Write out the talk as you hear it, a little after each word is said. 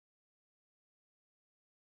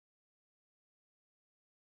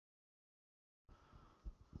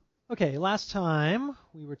Okay, last time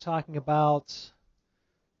we were talking about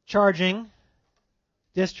charging,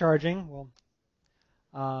 discharging,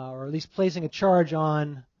 or at least placing a charge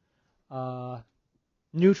on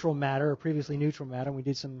neutral matter, or previously neutral matter. And we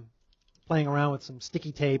did some playing around with some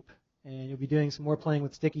sticky tape, and you'll be doing some more playing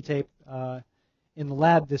with sticky tape in the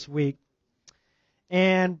lab this week.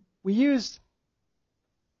 And we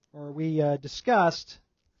discussed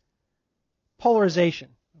polarization.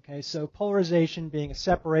 Okay, so polarization being a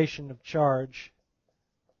separation of charge.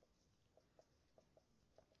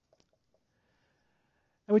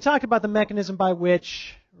 And we talked about the mechanism by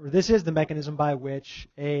which, or this is the mechanism by which,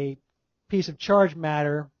 a piece of charged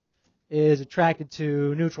matter is attracted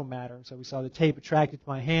to neutral matter. So we saw the tape attracted to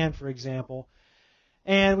my hand, for example.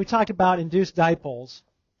 And we talked about induced dipoles.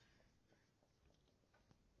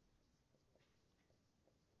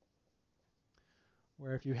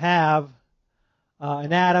 Where if you have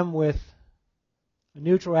an atom with a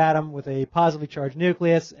neutral atom with a positively charged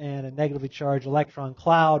nucleus and a negatively charged electron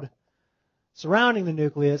cloud surrounding the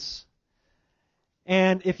nucleus,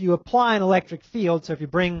 and if you apply an electric field, so if you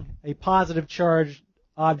bring a positive charged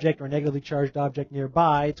object or a negatively charged object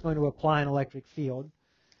nearby, it's going to apply an electric field.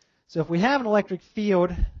 So if we have an electric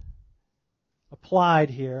field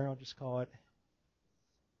applied here, I'll just call it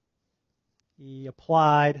E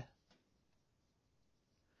applied,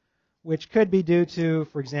 which could be due to,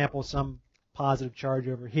 for example, some positive charge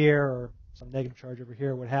over here or some negative charge over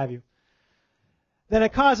here, what have you, then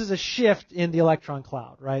it causes a shift in the electron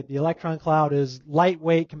cloud, right? The electron cloud is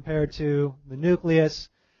lightweight compared to the nucleus.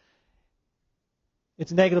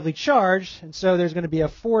 It's negatively charged, and so there's going to be a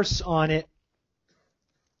force on it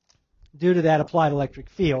due to that applied electric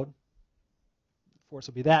field. The force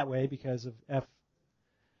will be that way because of F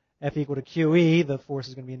equal to QE. The force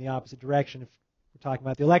is going to be in the opposite direction if we're talking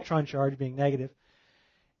about the electron charge being negative.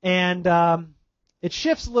 And it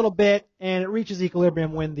shifts a little bit, and it reaches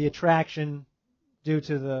equilibrium when the attraction due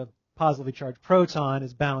to the positively charged proton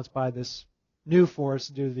is balanced by this new force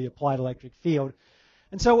due to the applied electric field.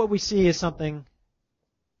 And so what we see is something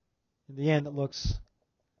in the end that looks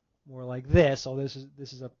more like this, although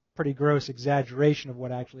this is a pretty gross exaggeration of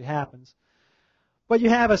what actually happens. But you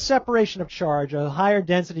have a separation of charge, a higher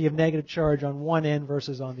density of negative charge on one end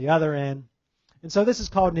versus on the other end. And so this is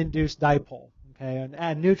called an induced dipole. Okay,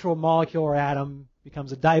 a neutral molecule or atom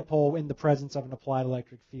becomes a dipole in the presence of an applied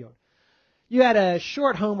electric field. You had a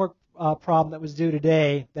short homework problem that was due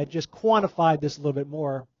today that just quantified this a little bit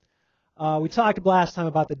more. We talked last time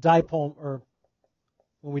about the dipole, or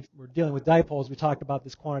when we were dealing with dipoles, we talked about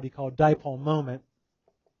this quantity called dipole moment,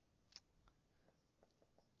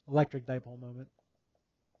 electric dipole moment,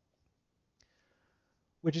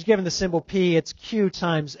 which is given the symbol P. It's Q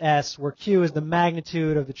times S, where Q is the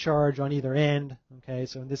magnitude of the charge on either end. Okay,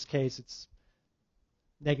 so in this case, it's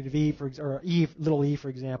negative E, or E, little e, for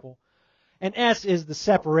example. And S is the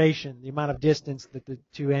separation, the amount of distance that the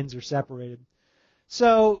two ends are separated.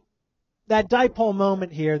 So that dipole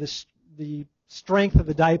moment here, the strength of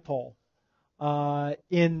the dipole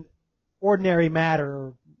in ordinary matter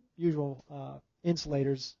or usual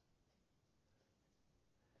insulators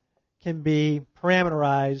can be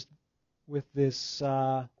parameterized with this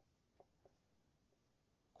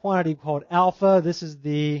quantity called alpha. This is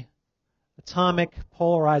the atomic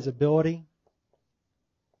polarizability.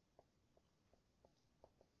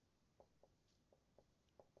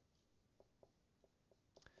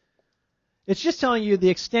 It's just telling you the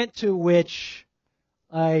extent to which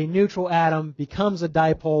a neutral atom becomes a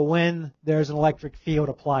dipole when there's an electric field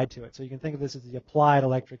applied to it. So you can think of this as the applied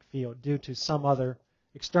electric field due to some other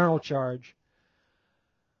external charge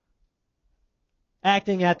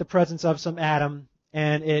acting at the presence of some atom,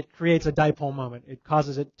 and it creates a dipole moment. It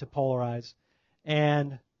causes it to polarize.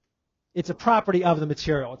 And it's a property of the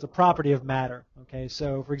material. It's a property of matter. Okay,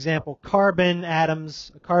 so for example, a carbon atom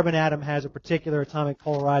has a particular atomic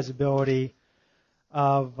polarizability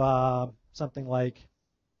of something like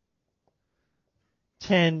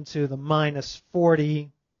 10 to the minus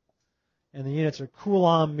 40, and the units are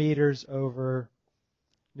coulomb meters over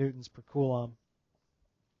newtons per coulomb.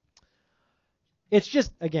 It's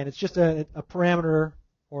just, again, it's just a parameter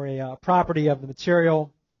or a property of the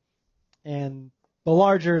material, and the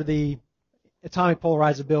larger the atomic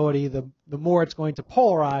polarizability, the more it's going to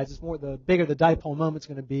polarize. The bigger the dipole moment is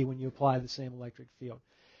going to be when you apply the same electric field.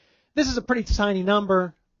 This is a pretty tiny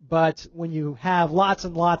number, but when you have lots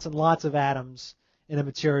and lots and lots of atoms in a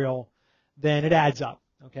material, then it adds up.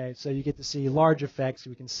 Okay, so you get to see large effects.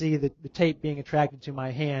 We can see the tape being attracted to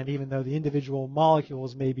my hand, even though the individual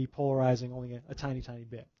molecules may be polarizing only a tiny, tiny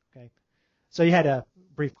bit. Okay, so you had a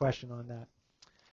brief question on that.